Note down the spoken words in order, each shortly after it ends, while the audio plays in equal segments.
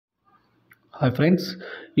Hi friends,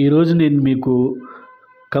 ఈరోజు నేను మీకు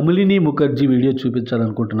కమలిని ముఖర్జీ వీడియో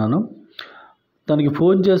చూపించాలనుకుంటున్నాను. తనకి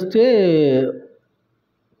ఫోన్ చేస్తే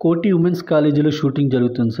కోటి ఉమెన్స్ కాలేజీలో షూటింగ్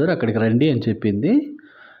జరుగుతుంది సార్, అక్కడికి రండి అని చెప్పింది.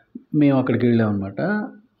 మేము అక్కడికి వెళ్ళామన్నమాట.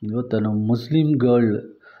 ఇదిగో తను ముస్లిం గర్ల్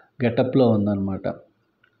గెటప్లో ఉందన్నమాట.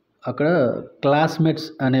 అక్కడ క్లాస్మేట్స్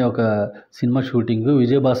అనే ఒక సినిమా షూటింగ్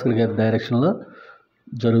విజయభాస్కర్ గారి డైరెక్షన్లో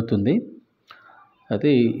జరుగుతుంది.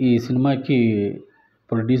 అయితే ఈ సినిమాకి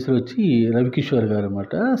ప్రొడ్యూసర్ వచ్చి రవికిషోర్ గారు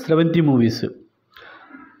అన్నమాట, స్రవంతి మూవీస్.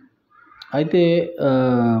 అయితే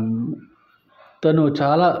తను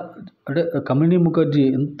చాలా అంటే కమలిని ముఖర్జీ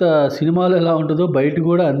ఎంత సినిమాలో ఎలా ఉంటుందో బయట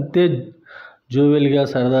కూడా అంతే జోవెల్గా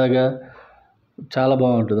సరదాగా చాలా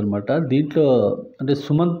బాగుంటుంది అనమాట. దీంట్లో అంటే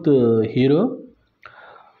సుమంత్ హీరో,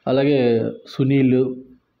 అలాగే సునీల్,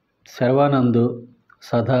 శర్వానంద్,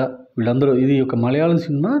 సదా వీళ్ళందరూ. ఇది ఒక మలయాళం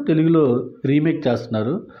సినిమా, తెలుగులో రీమేక్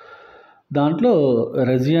చేస్తున్నారు. దాంట్లో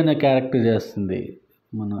రజీ అనే క్యారెక్టర్ చేస్తుంది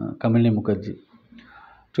మన కమలిని ముఖర్జీ.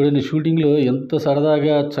 చూడండి షూటింగ్లో ఎంత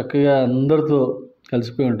సరదాగా చక్కగా అందరితో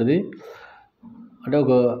కలిసిపోయి ఉంటుంది. అంటే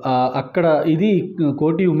అక్కడ ఇది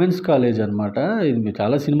కోటి ఉమెన్స్ కాలేజ్ అనమాట. ఇది మీరు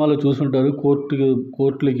చాలా సినిమాలో చూసుంటారు.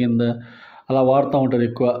 కోర్టుల కింద అలా వాడుతూ ఉంటారు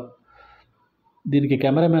ఎక్కువ. దీనికి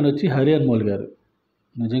కెమెరామ్యాన్ వచ్చి హరి అన్మోల్ గారు.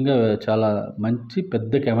 నిజంగా చాలా మంచి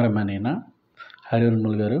పెద్ద కెమెరామ్యాన్ అయినా హరి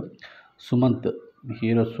అన్మోల్ గారు. సుమంత్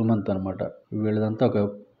హీరో సుమంత్ అనమాట. వీళ్ళదంతా ఒక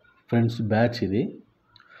ఫ్రెండ్స్ బ్యాచ్ ఇది.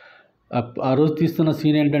 ఆ రోజు తీస్తున్న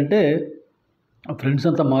సీన్ ఏంటంటే ఫ్రెండ్స్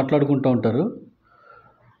అంతా మాట్లాడుకుంటూ ఉంటారు.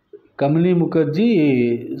 కమలిని ముఖర్జీ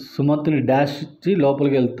సుమంత్ని డాష్ ఇచ్చి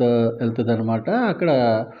లోపలికి వెళ్తుంది అనమాట. అక్కడ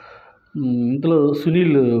ఇంతలో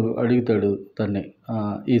సునీల్ అడుగుతాడు తన్ని,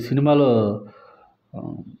 ఈ సినిమాలో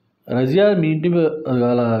రజియా మీ ఇంటి మీద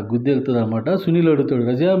అలా గుద్ది వెళ్తుంది అనమాట. సునీల్ అడుగుతాడు,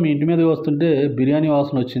 రజియా మీ ఇంటి మీద వస్తుంటే బిర్యానీ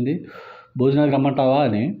వాసన వచ్చింది, భోజనానికి రమ్మంటావా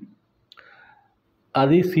అని.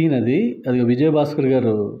 అది సీన్. అది విజయభాస్కర్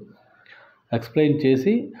గారు ఎక్స్ప్లెయిన్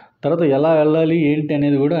చేసి తర్వాత ఎలా వెళ్ళాలి ఏంటి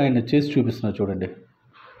అనేది కూడా ఆయన చేసి చూపిస్తున్నారు చూడండి.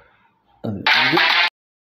 అది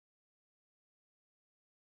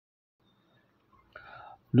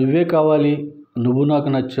నువ్వే కావాలి, నువ్వు నాకు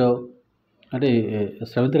నచ్చావు అంటే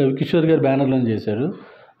శ్రవంతి రవికిషోర్ గారు బ్యానర్లో చేశారు.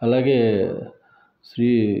 అలాగే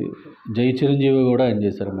శ్రీ జై చిరంజీవి కూడా ఆయన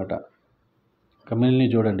చేశారన్నమాట. కమలిని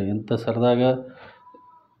చూడండి ఎంత సరదాగా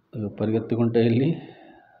పరిగెత్తుకుంటూ వెళ్ళి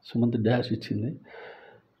సుమంత్ డాష్ ఇచ్చింది,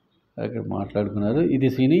 అక్కడ మాట్లాడుకున్నారు. ఇది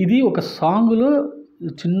సీన్. ఇది ఒక సాంగ్లో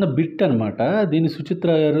చిన్న బిట్ అనమాట. దీన్ని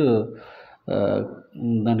సుచిత్ర గారు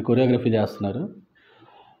దాన్ని కొరియోగ్రఫీ చేస్తున్నారు.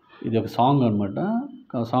 ఇది ఒక సాంగ్ అనమాట.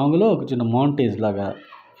 ఆ సాంగ్లో ఒక చిన్న మౌంటేజ్ లాగా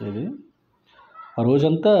ఇది. ఆ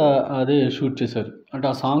రోజంతా అదే షూట్ చేశారు. అంటే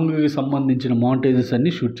ఆ సాంగ్కి సంబంధించిన మౌంటేజెస్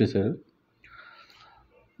అన్నీ షూట్ చేశారు.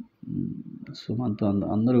 సుమంత్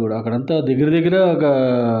అందరూ కూడా అక్కడంతా దగ్గర ఒక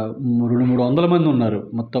 200-300 మంది ఉన్నారు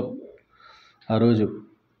మొత్తం ఆ రోజు.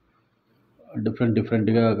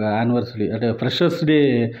 డిఫరెంట్గా ఒక యానివర్సరీ అంటే ఫ్రెషర్స్ డే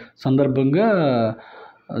సందర్భంగా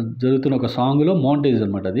జరుగుతున్న ఒక సాంగ్లో మౌంటేజ్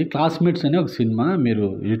అనమాట. అది క్లాస్మేట్స్ అనే ఒక సినిమా, మీరు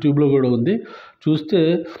యూట్యూబ్లో కూడా ఉంది, చూస్తే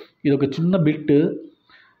ఇది ఒక చిన్న బిట్,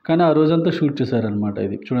 కానీ ఆ రోజంతా షూట్ చేశారనమాట.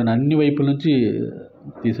 ఇది చూడండి అన్ని వైపుల నుంచి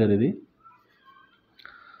తీశారు. ఇది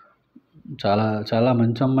చాలా చాలా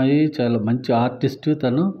మంచి అమ్మాయి, చాలా మంచి ఆర్టిస్ట్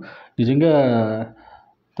తను. నిజంగా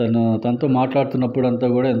తనతో మాట్లాడుతున్నప్పుడు అంతా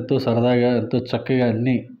కూడా ఎంతో సరదాగా ఎంతో చక్కగా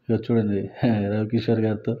అన్నీ చూడండి రవికిషోర్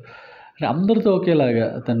గారితో అంటే అందరితో ఒకేలాగా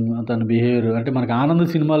తన బిహేవియర్. అంటే మనకు ఆనంద్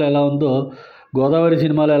సినిమాలో ఎలా ఉందో, గోదావరి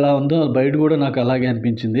సినిమాలో ఎలా ఉందో బయట కూడా నాకు అలాగే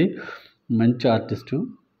అనిపించింది. మంచి ఆర్టిస్టు.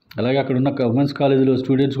 అలాగే అక్కడ ఉన్న ఉమెన్స్ కాలేజీలో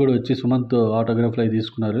స్టూడెంట్స్ కూడా వచ్చి సుమంత్ ఆటోగ్రాఫ్లు అవి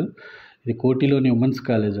తీసుకున్నారు. ఇది కోటిలోని ఉమెన్స్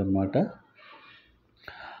కాలేజ్ అన్నమాట.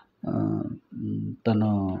 తను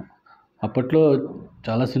అప్పట్లో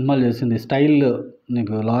చాలా సినిమాలు చేసింది. స్టైల్,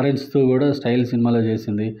 నీకు లారెన్స్తో కూడా స్టైల్ సినిమాలో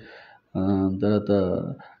చేసింది. తర్వాత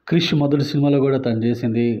క్రిష్ మొదటి సినిమాలో కూడా తను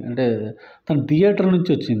చేసింది. అంటే తను థియేటర్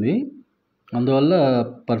నుంచి వచ్చింది, అందువల్ల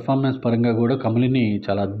పర్ఫార్మెన్స్ పరంగా కూడా కమలిని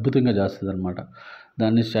చాలా అద్భుతంగా చేస్తుంది అనమాట.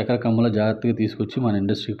 దాన్ని శేఖర్ కమల జాగ్రత్తగా తీసుకొచ్చి మన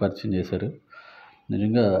ఇండస్ట్రీకి పరిచయం చేశారు.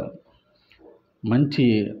 నిజంగా మంచి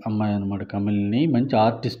అమ్మాయి అనమాట కమలిని, మంచి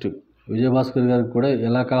ఆర్టిస్ట్. విజయభాస్కర్ గారికి కూడా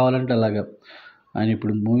ఎలా కావాలంటే అలాగా. ఆయన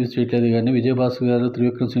ఇప్పుడు మూవీస్ చేయట్లేదు కానీ విజయభాస్కర్ గారు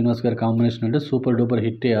త్రివిక్రమ్ శ్రీనివాస్ గారి కాంబినేషన్ అంటే సూపర్ డూపర్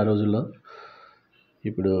హిట్ ఆ రోజుల్లో.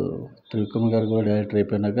 ఇప్పుడు త్రివిక్రమ్ గారు కూడా డైరెక్టర్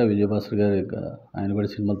అయిపోయినాక విజయభాస్కర్ గారు ఇంకా ఆయన కూడా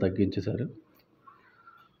సినిమాలు తగ్గించేశారు.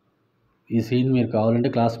 ఈ సీన్ మీరు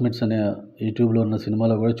కావాలంటే క్లాస్మేట్స్ అనే యూట్యూబ్లో ఉన్న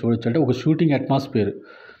సినిమాలో కూడా చూడొచ్చు. అంటే ఒక షూటింగ్ అట్మాస్ఫియర్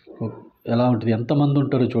ఎలా ఉంటుంది, ఎంతమంది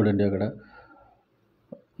ఉంటారో చూడండి అక్కడ.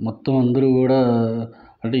 మొత్తం అందరూ కూడా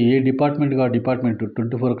అంటే ఏ డిపార్ట్మెంట్గా ఆ డిపార్ట్మెంట్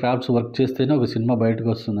 24 క్రాఫ్ట్స్ వర్క్ చేస్తేనే ఒక సినిమా బయటకు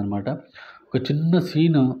వస్తుందన్నమాట. ఒక చిన్న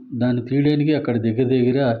సీను దాన్ని తీయడానికి అక్కడ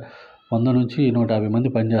దగ్గర 100 నుంచి 150 మంది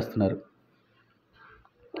పనిచేస్తున్నారు.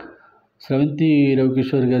 స్రవంతి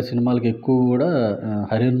రవికిషోర్ గారి సినిమాలకి ఎక్కువ కూడా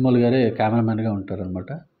హరిన్మల్ గారే కెమెరామెన్గా ఉంటారనమాట.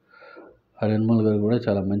 హరిన్మల్ గారు కూడా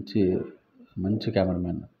చాలా మంచి మంచి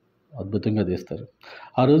కెమెరామెన్, అద్భుతంగా తీస్తారు.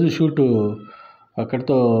 ఆ రోజు షూటు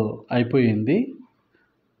అక్కడితో అయిపోయింది.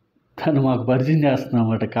 తను మాకు పరిచయం చేస్తుంది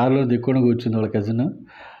అన్నమాట. కారులో దిక్కున కూర్చుంది వాళ్ళ కజిన్,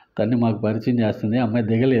 తన్ని మాకు పరిచయం చేస్తుంది. అమ్మాయి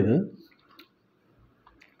దిగలేదు,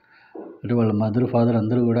 అంటే వాళ్ళ మదర్ ఫాదర్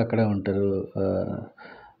అందరూ కూడా అక్కడే ఉంటారు.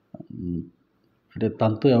 అంటే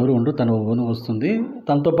తనతో ఎవరు ఉండరు, తను ఓన్ వస్తుంది.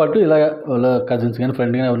 తనతో పాటు ఇలా వాళ్ళ కజిన్స్ కానీ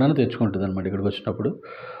ఫ్రెండ్ కానీ ఎవరైనా తెచ్చుకుంటుంది అనమాట ఇక్కడికి వచ్చినప్పుడు.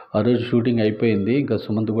 ఆ రోజు షూటింగ్ అయిపోయింది. ఇంకా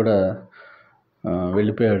సుమంత్ కూడా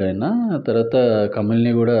వెళ్ళిపోయాడు ఆయన. తర్వాత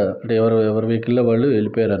కమల్ని కూడా, అంటే ఎవరి వెహికల్లో వాళ్ళు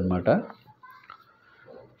వెళ్ళిపోయారు అనమాట.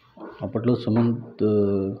 అప్పట్లో సుమంత్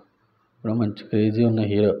కూడా మంచి క్రేజీ ఉన్న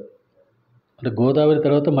హీరో. అంటే గోదావరి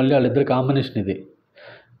తర్వాత మళ్ళీ వాళ్ళిద్దరి కాంబినేషన్ ఇది.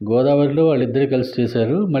 గోదావరిలో వాళ్ళిద్దరు కలిసి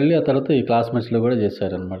చేశారు, మళ్ళీ ఆ తర్వాత ఈ క్లాస్మేట్స్లో కూడా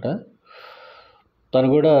చేశారనమాట. తను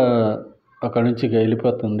కూడా అక్కడ నుంచి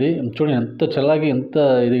వెళ్ళిపోతుంది. చూడండి ఎంత చల్లగా, ఎంత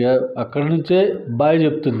ఇదిగా అక్కడ నుంచే బాయ్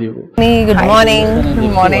చెప్తుంది. Good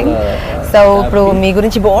morning. సో ఇప్పుడు మీ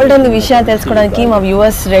గురించి బోల్డ్ అన్ని విషయాలు తెలుసుకోవడానికి మా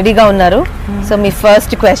వ్యూవర్స్ రెడీగా ఉన్నారు. సో మీ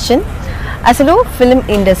ఫస్ట్ క్వశ్చన్, అసలు ఫిల్మ్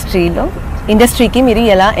ఇండస్ట్రీకి మీరు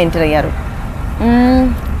ఎలా ఎంటర్ అయ్యారు?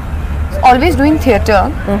 Always doing theatre.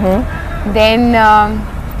 Then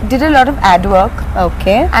did a lot of ad work.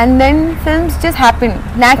 Okay. And then films just happened.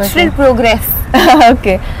 Natural progress.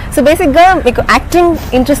 Okay. So basically మీకు యాక్టింగ్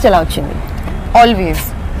ఇంట్రెస్ట్ ఎలా వచ్చింది?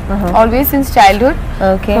 Always since childhood.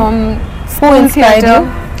 Okay. From Who school inspired theatre.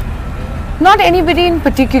 you? Not anybody in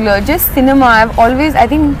particular, just cinema. I've always, I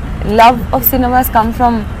think, love of cinema has come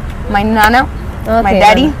from my nana, my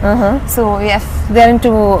daddy. So yes. They are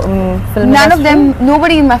into film None industry? of them,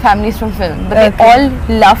 nobody in my family is from film, but Okay. they all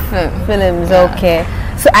love film. Films. Okay.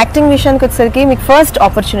 So acting విషయానికి వచ్చేసరికి మీకు first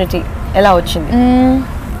opportunity ఎలా వచ్చింది?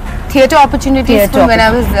 Theatre opportunities Theatre from when I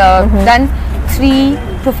was done 3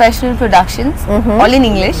 professional productions, all in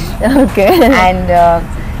English. Okay. And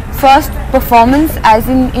first performance as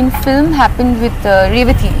in film happened with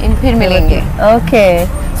Revati in Phir Milenge. Okay.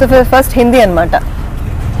 So first Hindi అన్నమాట.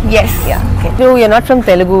 Yes. Yeah. Okay. So you're not from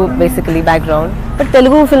Telugu basically background, but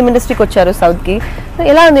Telugu film industry కి వచ్చారు south కి.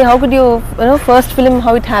 ఎలా ఉంది? How could you first film,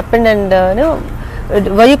 how it happened, and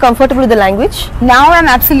were you comfortable with the language? Now I'm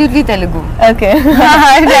absolutely Telugu. Okay.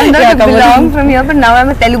 I'm not Yeah, belong from here, but now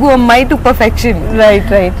I'm a Telugu Ammai to perfection.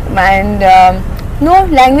 Right. And no,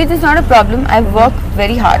 language is not a problem. I've worked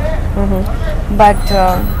very hard, but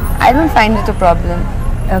I don't find it a problem.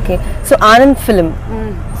 Okay. So Anand film,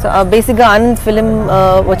 so బేసిక్గా Anand film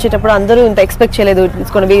వచ్చేటప్పుడు అందరూ ఇంత expect చేయలేదు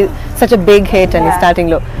it's gonna be such a big hit అని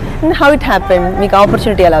స్టార్టింగ్లో. And how it happened, మీకు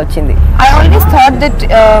opportunity ఎలా వచ్చింది? I always thought that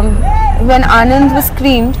when Anand was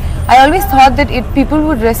screened, I always thought that people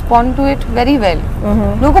would respond to it very well.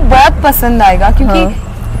 लोगों को बहुत पसंद आएगा क्योंकि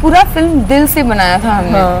पूरा फिल्म दिल से बनाया था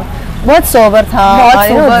हमने. बहुत सोबर था,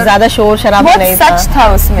 ज्यादा शोर शराबा बहुत नहीं था, सच था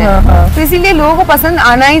उसमें. तो इसीलिए लोगों को पसंद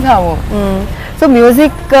आना ही था वो. సో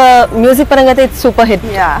మ్యూజిక్ పరంగా అయితే ఇట్స్ సూపర్ హిట్.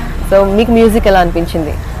 సో మీకు మ్యూజిక్ ఎలా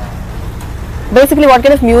అనిపించింది? Basically, what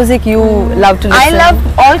kind of music you love to listen? I love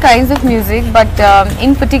all kinds of music, but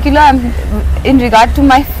in particular, in regard to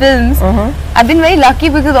my films, I've been very lucky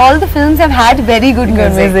because all the films have had very good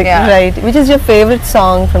music. Yeah. Right. Which is your favorite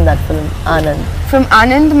song from that film, Anand? From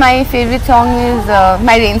Anand, my favorite song is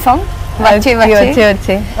my rain song, Vache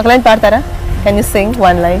Vache. ఒక line పాడతారా? Can you sing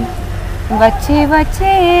one line? వచ్చే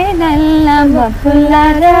వచ్చే నల్ల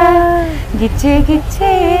మబ్బులారా గిచ్చే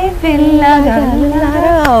గిచ్చే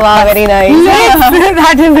పిల్లగారా. Wow, very nice.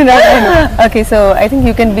 That is enough. Okay, so I think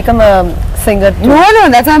you can become a singer too. No,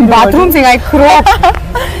 that's a bathroom sing. I croak.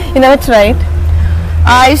 You never tried?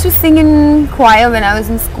 I used to sing in choir when I was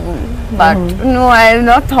in school, but no, I have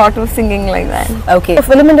not thought of singing like that. Okay. So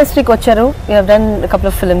film industry కి వచ్చారు. You have done a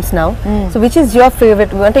couple of films now. So which is your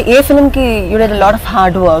favorite? అంటే ఏ film కి you did a lot of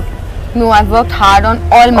hard work? No, I've worked hard on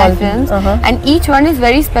all my films, and each one is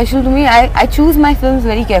very special to me. I choose my films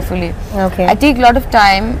very carefully. Okay. I take a lot of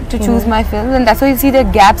time to choose my films, and that's why you see the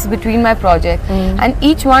gaps between my project. And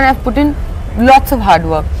each one I've put in lots of hard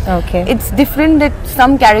work. Okay. It's different that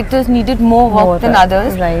some characters needed more work than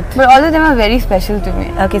others, right. but all of them are very special to me.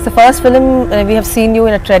 Okay, so first film we have seen you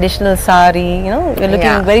in a traditional sari, you're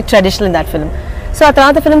looking very traditional in that film. So ఆ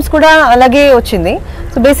తర్వాత films కూడా అలాగే వచ్చింది.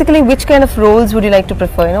 So basically which kind of roles would you like to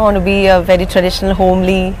prefer? Want to be a very traditional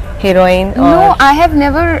homely heroine? No, I have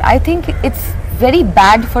never. I think it's very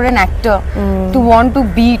bad for an actor to want to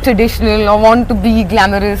be traditional or want to be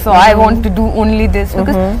glamorous or I want to do only this,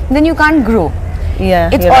 because then you can't grow.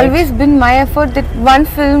 Yeah, it's you're right. always been my effort that one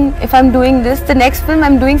film, if I'm doing this, the next film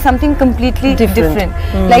I'm doing something completely Different. different.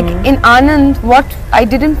 Like in Anand, what I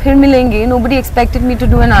did in Phir Milenge, nobody expected me to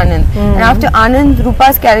do an Anand. And after Anand,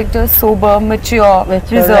 Rupa's character is sober, mature,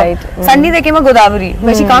 reserved. right. Suddenly there came a Godavari,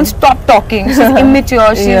 where she can't stop talking. She's immature,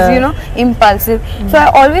 she's, Yeah. you know, impulsive. So I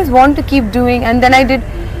always want to keep doing, and then I did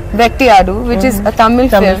Vettiyadu, which is a Tamil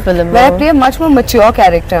film, where I play a much more mature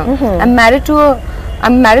character. I'm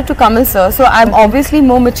married to Kamal sir, so I'm obviously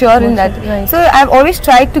more mature in that. Right. So I've always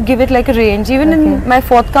tried to give it like a range. Even in my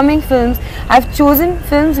forthcoming films, I've chosen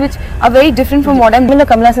films which are very different from what I'm doing. లో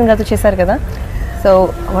కమల్ హాసన్ గారితో చేశారు కదా, so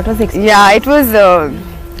what was the Yeah, it was.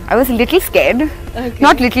 I was a little scared.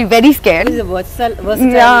 Not little, very scared.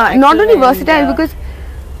 Yeah, not only versatile because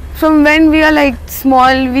from when we are like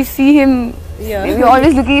small, we see him. You're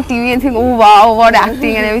always looking at TV and think, oh wow, what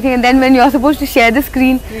acting and everything. And then when you're supposed to share the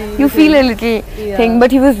screen, you feel a little thing. But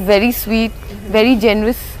he was very sweet, very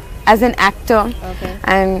generous as an actor,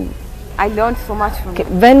 and I learned so much from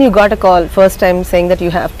him. when you got a call first time saying that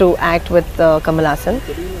you have to act with Kamal Hassan,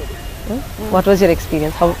 what was your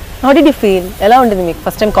experience? How did you feel? ఎలా ఉండేది మీకు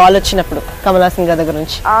first time call వచ్చినప్పుడు కమల్ హాసన్ గారి దగ్గర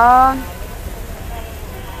నుంచి?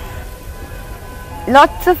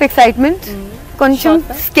 Lots of excitement, కొంచెం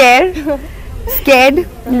scared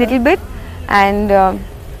a little bit, and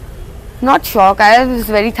not shocked. I was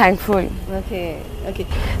very thankful. Okay.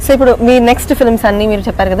 So ఇప్పుడు మీ next films అన్ని మీరు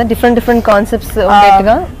చెప్పారు కదా, different concepts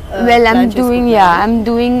ఉండేట్టుగా Well, I'm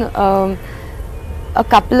doing a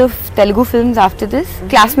couple of Telugu films after this.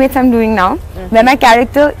 Classmates I'm doing now, where my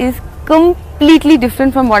character is completely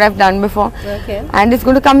different from what I've done before. Okay. And it's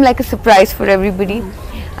going to come like a surprise for everybody.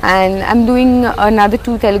 And I'm doing another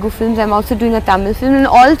 2 Telugu films. I'm also doing a Tamil film, and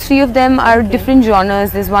all 3 of them are different genres.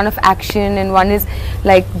 There's one of action and one is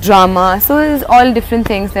like drama. So it's all different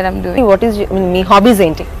things that I'm doing. What is me hobbies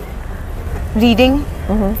ఏంటి? Reading.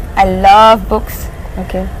 I love books.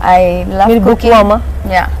 Okay. I love మీరు book cooking. వామా?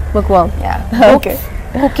 Yeah. Book warm. Yeah. Okay.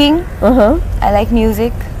 Books, cooking. I like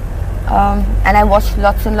music. And I watch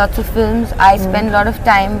lots and lots of films. I spend a lot of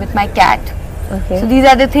time with my cat. Okay. So these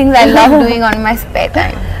are the things I love doing on my spare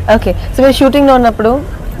time. Okay. So మీరు shooting లో ఉన్నప్పుడు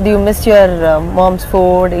do you miss your mom's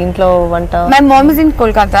food, ఇంట్లో వంట? My mom is in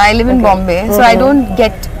Kolkata. I live in Bombay, so I don't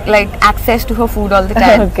get like access to her food all the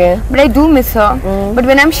time. Okay. But I do miss her. But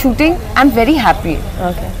when I'm shooting, I'm very happy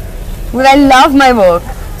okay. because I love my work.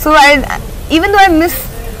 So even though I miss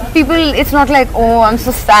people, it's not like, oh, I'm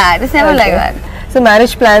so sad. It's never like that. So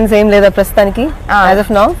marriage plans ఏం లేదా ప్రస్తుతానికి as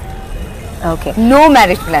of now? Okay. No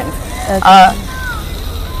marriage plans.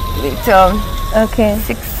 It's okay.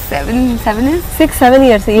 7 is 6-7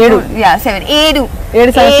 years. 7 yeah 7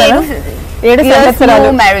 7 సంవత్సరాలు. 7 సంవత్సరాలు.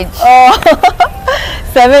 No marriage.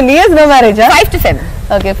 7 years no marriage. 5 to 7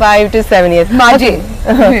 okay. 5 to 7 years margin.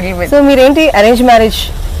 Little bit. So మీరేంటి arrange marriage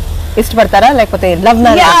ఇష్టపడతారా లేకపోతే love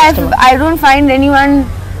marriage? Yeah, I don't find anyone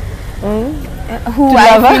who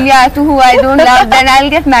I feel, to who I don't love, then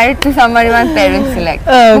I'll get married to someone my parents select.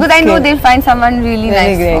 Because I know they'll find someone really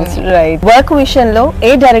nice for me. Right. Work విషయంలో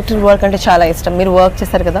ఏ director work అంటే చాలా ఇష్టం? మీరు work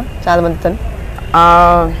చేశారు కదా చాలా మందితో.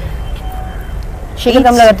 శేఖర్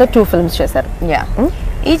కమల గారితో 2 films చేశారు. Yeah.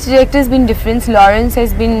 Each director has been different. Lawrence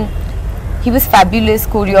has been, he was fabulous,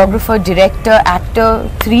 choreographer, director, actor,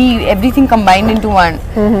 3, everything combined into one.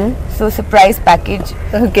 So surprise package.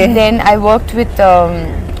 Okay. Then I worked with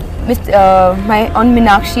on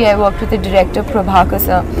Meenakshi, I worked with the director Prabhakar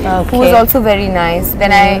sir, who was also very nice.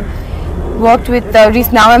 Then I worked with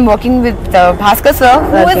now I'm working with Bhaskar sir,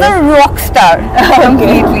 who is a rock star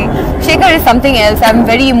completely. Shekhar is something else. I'm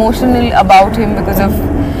very emotional about him because of,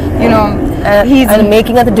 you know, he's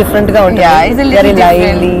making it different ga untadi. Yeah, he's a little very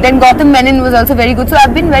different. lively. Then Gautam Menon was also very good. So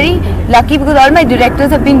I've been very lucky because all my directors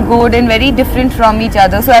have been good and very different from each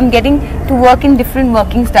other. So I'm getting to work in different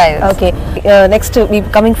working styles. Okay. Next me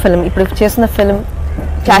coming film ఇప్పుడు చేసిన film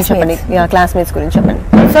చెప్పండి. Classmates గురించి చెప్పండి.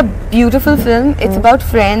 It's a beautiful film. It's about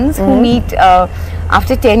friends who meet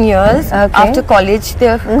after 10 years, after college.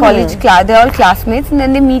 They're all classmates, and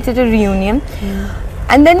then they meet at a reunion.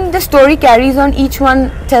 And then the story carries on. Each one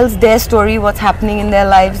tells their story, what's happening in their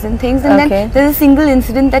lives and things. And then there's a single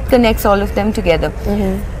incident that connects all of them together.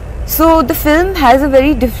 So the film has a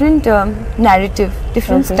very different narrative,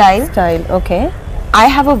 different style. Okay. I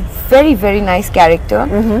have a very, very nice character.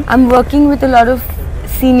 I'm working with a lot of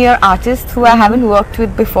senior artists who I haven't worked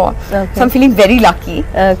with before. So I'm feeling very lucky.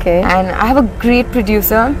 Okay. And I have a great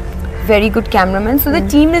producer, very good cameraman. So the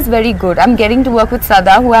team is very good. I'm getting to work with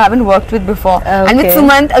Sada, who I haven't worked with before. And with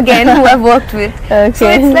Sumant again, who I've worked with. So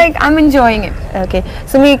it's like I'm enjoying it. Okay.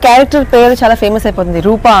 So my character పేరు చాలా famous అయిపోతుంది.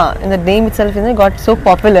 Rupa, in the name itself got so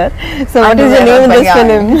popular. So what is your name in this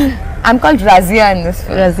film? I'm called Razia in this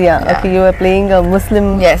film. Razia. Okay, you were playing a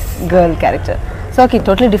Muslim Yes. girl character. So okay,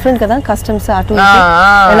 totally different kada customs atu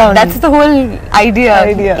That's the whole idea.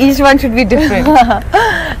 Idea. Each one should be different.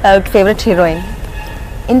 favorite heroine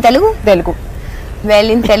In Telugu? Telugu. Well,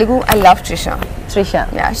 in Telugu, I love Trisha. Trisha.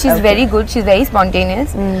 Yeah, she's Okay. very good. She's very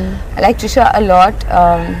spontaneous. I like Trisha a lot.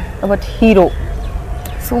 About hero.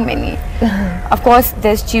 So many. Of course,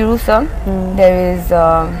 there's Chiru sir. There is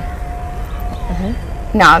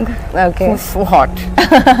Nag, Okay. who's so hot.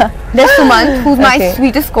 There's Sumant, who's my Okay.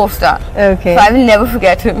 sweetest co-star. Okay. So I will never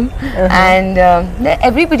forget him. And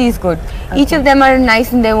everybody is good. Each of them are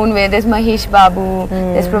nice in their own way. There's Mahesh Babu,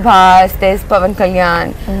 there's Prabhas, there's Pavan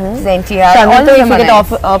Kalyan, there's NTR. So All of Anantha, if them you are get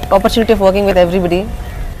nice. opportunity of working with everybody.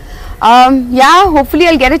 Yeah, hopefully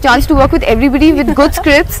I'll get a chance to work with everybody with good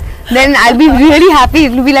scripts. Then I'll be really happy.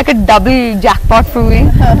 It'll be like a double jackpot for me.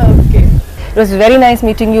 It was very nice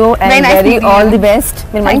meeting you and Very nice very meeting all you. the best.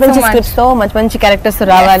 మీరు Thanks మంచి so much. scripts తో మంచి characters తో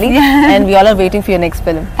రావాలి Yeah. and we all are waiting for your next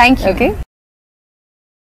film. Thank you. Okay.